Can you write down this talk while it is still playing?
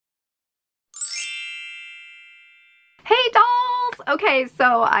Okay,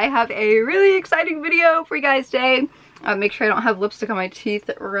 so I have a really exciting video for you guys today. Make sure I don't have lipstick on my teeth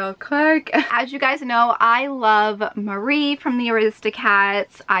real quick. As you guys know, I love Marie from the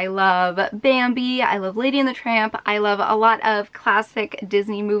Aristocats. I love Bambi. I love Lady and the Tramp. I love a lot of classic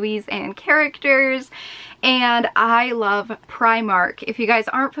Disney movies and characters. And I love Primark. If you guys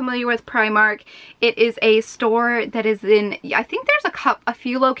aren't familiar with Primark, it is a store that is in, I think there's a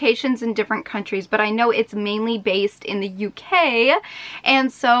few locations in different countries, but I know it's mainly based in the UK.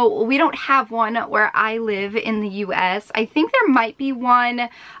 And so we don't have one where I live in the US. I think there might be one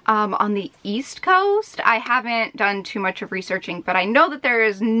on the East Coast. I haven't done too much of researching, but I know that there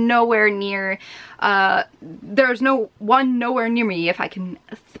is nowhere near, there's no one nowhere near me, if I can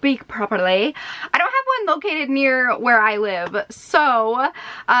speak properly. I don't have one located near where I live. So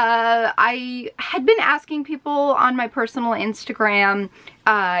I had been asking people on my personal Instagram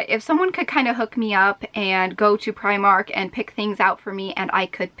if someone could kind of hook me up and go to Primark and pick things out for me, and I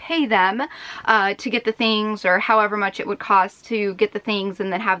could pay them to get the things, or however much it would cost to get the things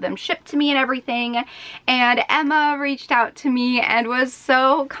and then have them shipped to me and everything. And Emma reached out to me and was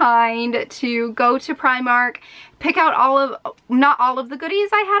so kind to go to Primark, pick out not all of the goodies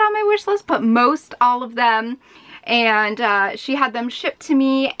I had on my wish list, but most all of them. And she had them shipped to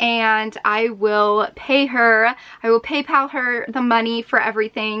me, and I will pay her. I will PayPal her the money for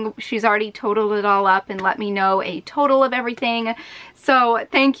everything. She's already totaled it all up and let me know a total of everything. So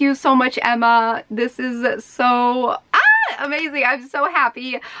thank you so much, Emma. This is so amazing. I'm so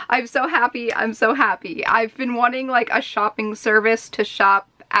happy. I'm so happy. I'm so happy. I've been wanting like a shopping service to shop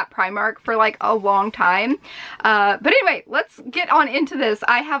at Primark for like a long time. But anyway, let's get on into this.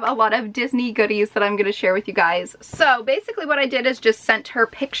 I have a lot of Disney goodies that I'm going to share with you guys. So basically what I did is just sent her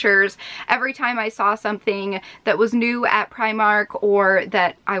pictures every time I saw something that was new at Primark or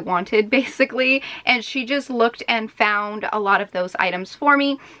that I wanted, basically. And she just looked and found a lot of those items for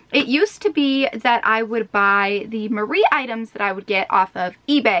me. It used to be that I would buy the Marie items that I would get off of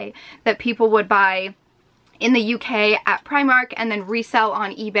eBay, that people would buy in the UK at Primark and then resell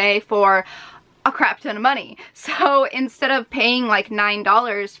on eBay for a crap ton of money. So instead of paying like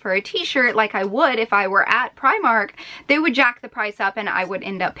 $9 for a t-shirt like I would if I were at Primark, they would jack the price up and I would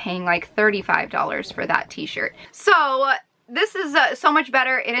end up paying like $35 for that t-shirt. So this is so much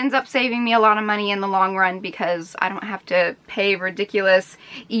better. It ends up saving me a lot of money in the long run because I don't have to pay ridiculous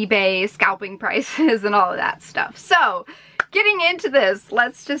eBay scalping prices and all of that stuff. So getting into this,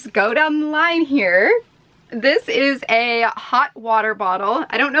 let's just go down the line here. This is a hot water bottle.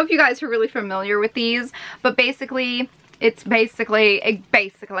 I don't know if you guys are really familiar with these, but basically, it's basically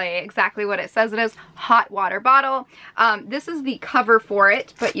exactly what it says it is, hot water bottle. This is the cover for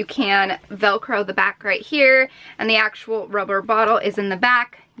it, but you can Velcro the back right here, and the actual rubber bottle is in the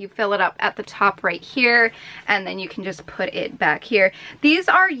back. You fill it up at the top right here, and then you can just put it back here. These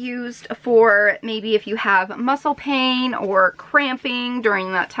are used for maybe if you have muscle pain or cramping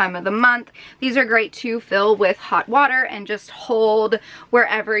during that time of the month. These are great to fill with hot water and just hold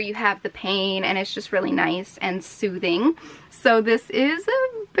wherever you have the pain, and it's just really nice and soothing. So this is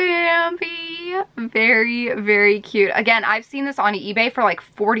a Bambi. Very, very cute. Again, I've seen this on eBay for like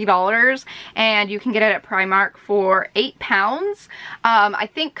 $40, and you can get it at Primark for £8. I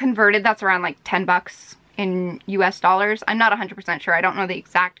think converted, that's around like 10 bucks in US dollars. I'm not 100% sure. I don't know the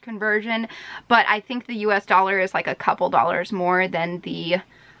exact conversion, but I think the US dollar is like a couple dollars more than the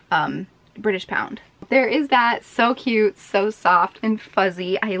British pound. There is that. So cute, so soft and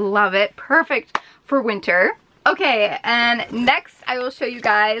fuzzy. I love it. Perfect for winter. Okay, and next I will show you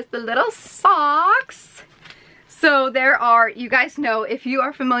guys the little socks. So there are, you guys know, if you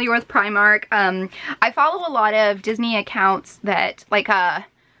are familiar with Primark, I follow a lot of Disney accounts that, like,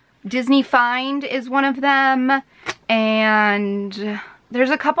 Disney Find is one of them, and there's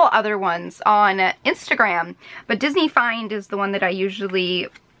a couple other ones on Instagram, but Disney Find is the one that I usually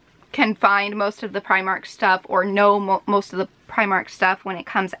can find most of the Primark stuff, or know most of the Primark stuff when it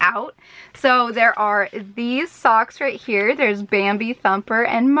comes out. So there are these socks right here. There's Bambi, Thumper,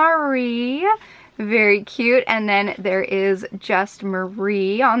 and Marie. Very cute. And then there is just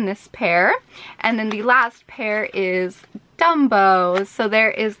Marie on this pair. And then the last pair is Dumbo. So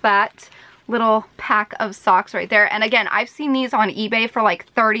there is that little pack of socks right there. And again, I've seen these on eBay for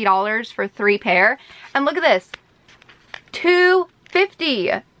like $30 for 3 pair. And look at this.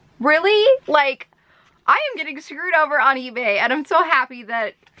 $2.50. Really? Like, I am getting screwed over on eBay, and I'm so happy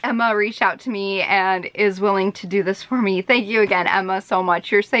that Emma reached out to me and is willing to do this for me. Thank you again, Emma, so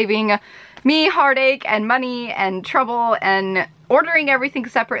much. You're saving me heartache and money and trouble and ordering everything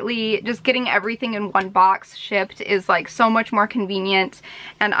separately. Just getting everything in one box shipped is like so much more convenient,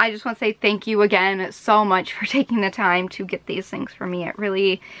 and I just want to say thank you again so much for taking the time to get these things for me. It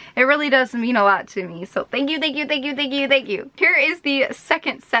really does mean a lot to me, so thank you, thank you, thank you, thank you, thank you. Here is the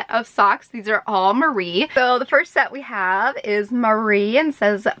second set of socks. These are all Marie. So the first set we have is Marie and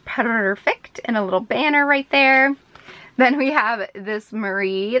says perfect in a little banner right there. Then we have this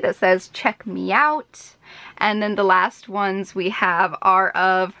Marie that says check me out. And then the last ones we have are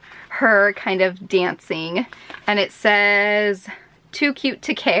of her kind of dancing. And it says too cute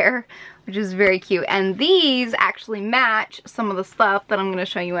to care, which is very cute. And these actually match some of the stuff that I'm going to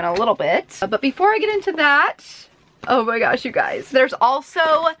show you in a little bit. But before I get into that, oh my gosh, you guys, there's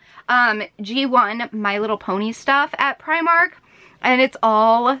also G1 My Little Pony stuff at Primark. And it's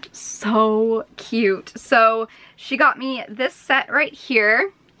all so cute. So she got me this set right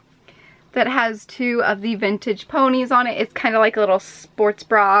here that has two of the vintage ponies on it. It's kind of like a little sports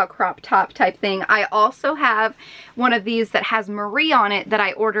bra crop top type thing. I also have one of these that has Marie on it that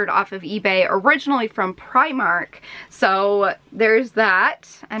I ordered off of eBay originally from Primark. So there's that.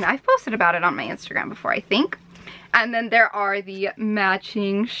 And I've posted about it on my Instagram before, I think. And then there are the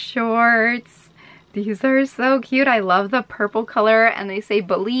matching shorts. These are so cute. I love the purple color, and they say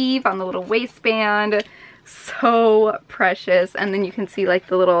believe on the little waistband. So precious. And then you can see like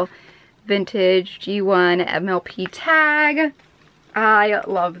the little vintage G1 MLP tag. I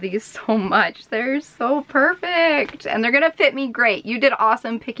love these so much. They're so perfect, and they're gonna fit me great. You did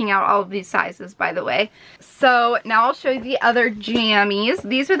awesome picking out all of these sizes, by the way. So now I'll show you the other jammies.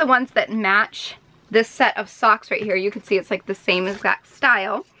 These are the ones that match this set of socks right here. You can see it's like the same exact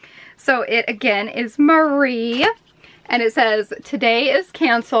style. So it again is Marie, and it says today is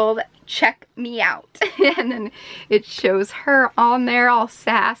canceled, check me out. And then it shows her on there all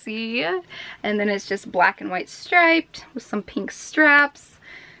sassy, and then it's just black and white striped with some pink straps.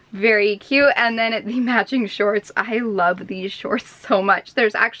 Very cute. And then the matching shorts. I love these shorts so much.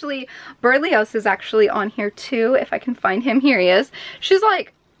 There's actually, Berlioz is actually on here too, if I can find him. Here he is. She's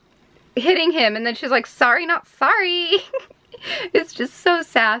like hitting him, and then she's like, sorry not sorry. It's just so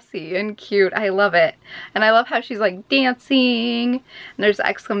sassy and cute. I love it. And I love how she's like dancing, and there's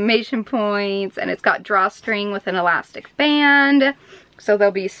exclamation points, and it's got drawstring with an elastic band. So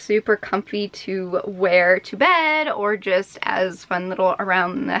they'll be super comfy to wear to bed or just as fun little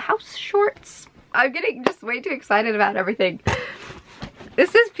around the house shorts. I'm getting just way too excited about everything.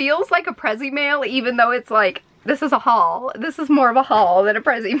 This feels like a Prezi mail, even though it's like, this is a haul. This is more of a haul than a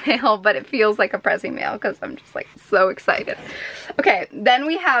Prezi mail, but it feels like a Prezi mail because I'm just like so excited. Okay, then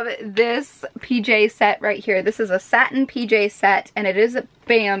we have this PJ set right here. This is a satin PJ set, and it is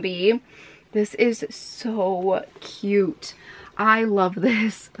Bambi. This is so cute. I love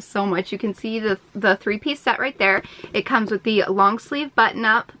this so much. You can see the three-piece set right there. It comes with the long sleeve button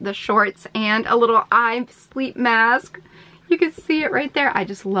up, the shorts, and a little eye sleep mask. You can see it right there. I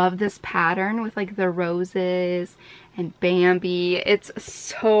just love this pattern with like the roses and Bambi. It's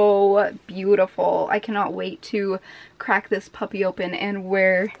so beautiful. I cannot wait to crack this puppy open and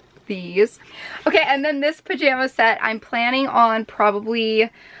wear these. Okay, and then this pajama set, I'm planning on probably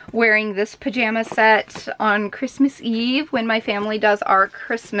wearing this pajama set on Christmas Eve when my family does our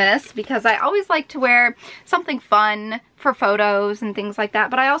Christmas, because I always like to wear something fun for photos and things like that,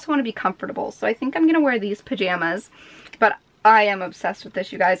 but I also want to be comfortable. So I think I'm gonna wear these pajamas. But I am obsessed with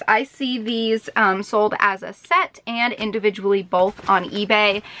this, you guys. I see these sold as a set and individually both on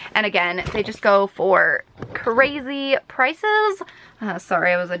eBay. And again, they just go for crazy prices.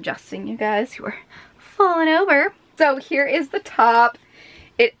 Sorry, I was adjusting, you guys. You were falling over. So here is the top.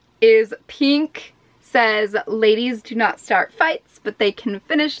 It is pink. Says, ladies do not start fights, but they can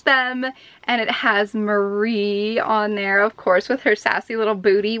finish them. And it has Marie on there, of course, with her sassy little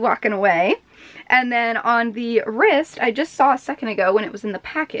booty walking away. And then on the wrist, I just saw a second ago when it was in the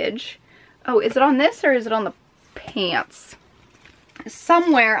package. Oh, is it on this or is it on the pants?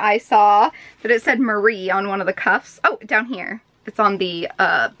 Somewhere I saw that it said Marie on one of the cuffs. Oh, down here. It's on the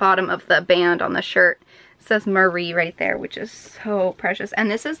bottom of the band on the shirt. It says Marie right there, which is so precious.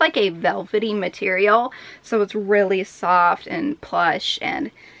 And this is like a velvety material, so it's really soft and plush and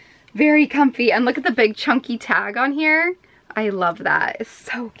very comfy. And look at the big chunky tag on here. I love that. It's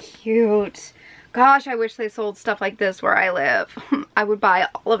so cute. Gosh, I wish they sold stuff like this where I live. I would buy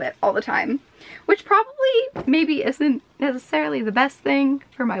all of it all the time, which probably maybe isn't necessarily the best thing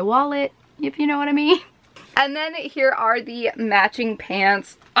for my wallet, if you know what I mean. And then here are the matching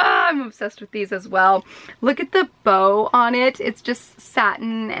pants. I'm obsessed with these as well. Look at the bow on it. It's just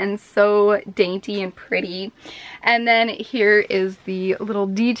satin and so dainty and pretty. And then here is the little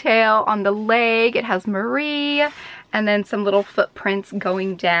detail on the leg. It has Marie, and then some little footprints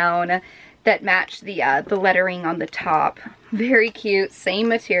going down that match the lettering on the top. Very cute, same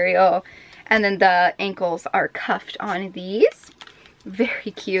material. And then the ankles are cuffed on these.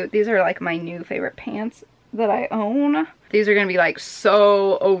 Very cute. These are like my new favorite pants that I own. These are gonna be like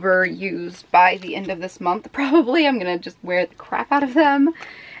so overused by the end of this month probably. I'm gonna just wear the crap out of them.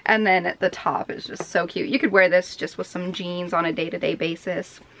 And then the top is just so cute. You could wear this just with some jeans on a day-to-day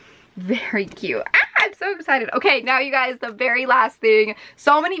basis. Very cute. I'm so excited. Okay, now you guys, the very last thing.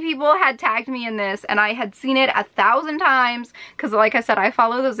 So many people had tagged me in this and I had seen it 1,000 times because like I said, I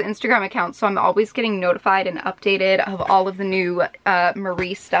follow those Instagram accounts, so I'm always getting notified and updated of all of the new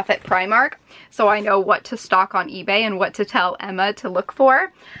Marie stuff at Primark. So I know what to stock on eBay and what to tell Emma to look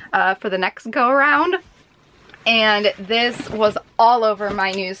for the next go around. And this was all over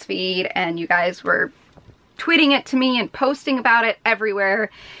my newsfeed and you guys were tweeting it to me and posting about it everywhere.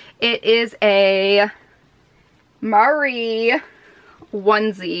 It is a Marie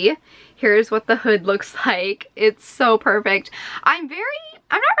onesie. Here's what the hood looks like. It's so perfect. I'm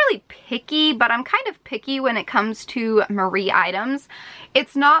not really picky, but I'm kind of picky when it comes to Marie items.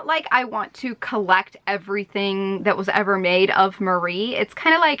 It's not like I want to collect everything that was ever made of Marie. It's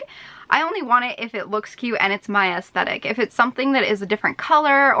kind of like, I only want it if it looks cute and it's my aesthetic. If it's something that is a different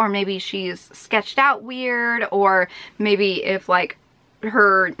color, or maybe she's sketched out weird, or maybe if like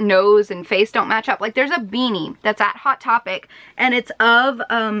her nose and face don't match up. Like there's a beanie that's at Hot Topic and it's of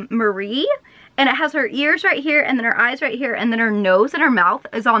Marie, and it has her ears right here and then her eyes right here, and then her nose and her mouth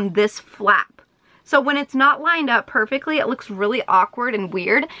is on this flap. So when it's not lined up perfectly, it looks really awkward and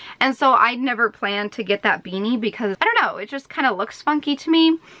weird. And so I never planned to get that beanie because, I don't know, it just kind of looks funky to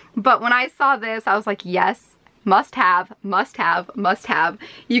me. But when I saw this, I was like, yes, must have, must have, must have.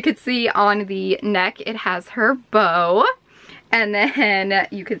 You could see on the neck, it has her bow. And then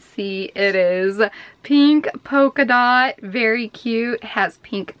you could see it is pink polka dot, very cute. It has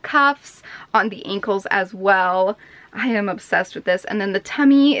pink cuffs on the ankles as well. I am obsessed with this. And then the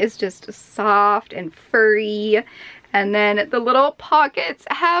tummy is just soft and furry. And then the little pockets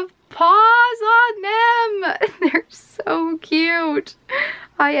have paws on them. They're so cute.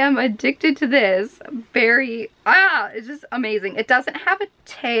 I am addicted to this. It's just amazing. It doesn't have a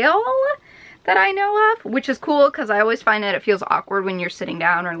tail that I know of, which is cool because I always find that it feels awkward when you're sitting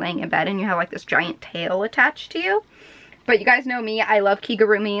down or laying in bed and you have like this giant tail attached to you. But you guys know me, I love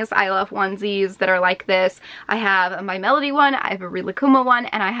kigurumis, I love onesies that are like this. I have my Melody one, I have a Rilakuma one,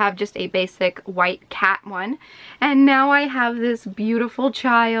 and I have just a basic white cat one. And now I have this beautiful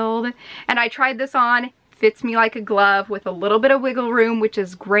child, and I tried this on. Fits me like a glove with a little bit of wiggle room, which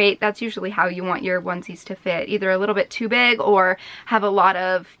is great. That's usually how you want your onesies to fit. Either a little bit too big or have a lot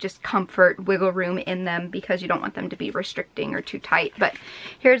of just comfort wiggle room in them because you don't want them to be restricting or too tight. But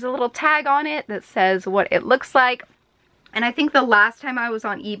here's a little tag on it that says what it looks like. And I think the last time I was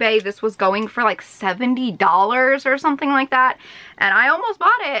on eBay, this was going for like $70 or something like that. And I almost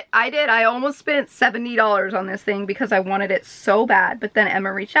bought it. I did. I almost spent $70 on this thing because I wanted it so bad. But then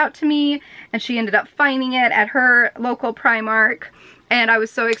Emma reached out to me and she ended up finding it at her local Primark. And I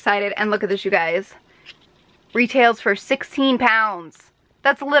was so excited. And look at this, you guys. Retails for 16 pounds.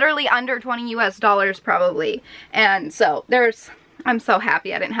 That's literally under 20 US dollars probably. And so I'm so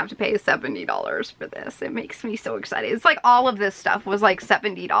happy I didn't have to pay $70 for this. It makes me so excited. It's like all of this stuff was like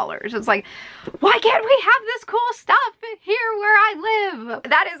 $70. It's like, why can't we have this cool stuff here where I live?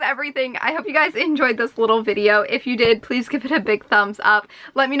 That is everything. I hope you guys enjoyed this little video. If you did, please give it a big thumbs up.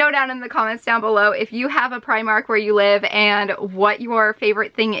 Let me know down in the comments down below if you have a Primark where you live and what your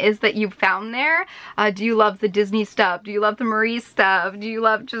favorite thing is that you've found there. Do you love the Disney stuff? Do you love the Marie stuff? Do you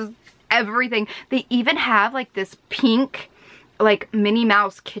love just everything? They even have like this pink like Minnie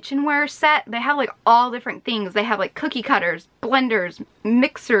Mouse kitchenware set. They have like all different things. They have like cookie cutters, blenders,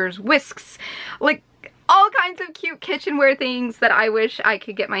 mixers, whisks, like all kinds of cute kitchenware things that I wish I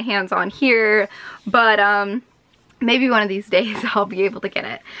could get my hands on here. But maybe one of these days I'll be able to get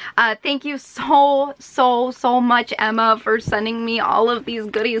it. Thank you so much, Emma, for sending me all of these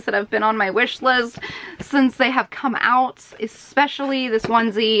goodies that have been on my wish list since they have come out, especially this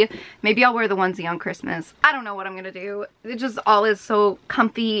onesie. Maybe I'll wear the onesie on Christmas. I don't know what I'm gonna do. It just all is so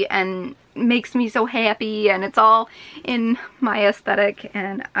comfy and makes me so happy, and it's all in my aesthetic,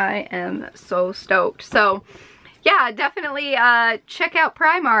 and I am so stoked. So yeah, definitely check out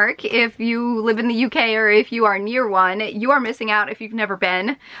Primark if you live in the UK or if you are near one. You are missing out if you've never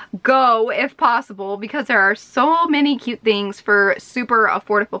been. Go if possible, because there are so many cute things for super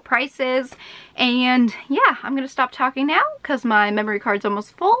affordable prices. And yeah, I'm gonna stop talking now because my memory card's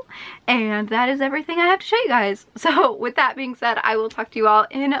almost full, and that is everything I have to show you guys. So with that being said, I will talk to you all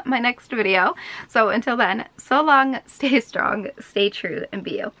in my next video. So until then, so long, stay strong, stay true, and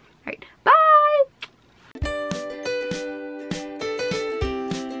be you. All right, bye!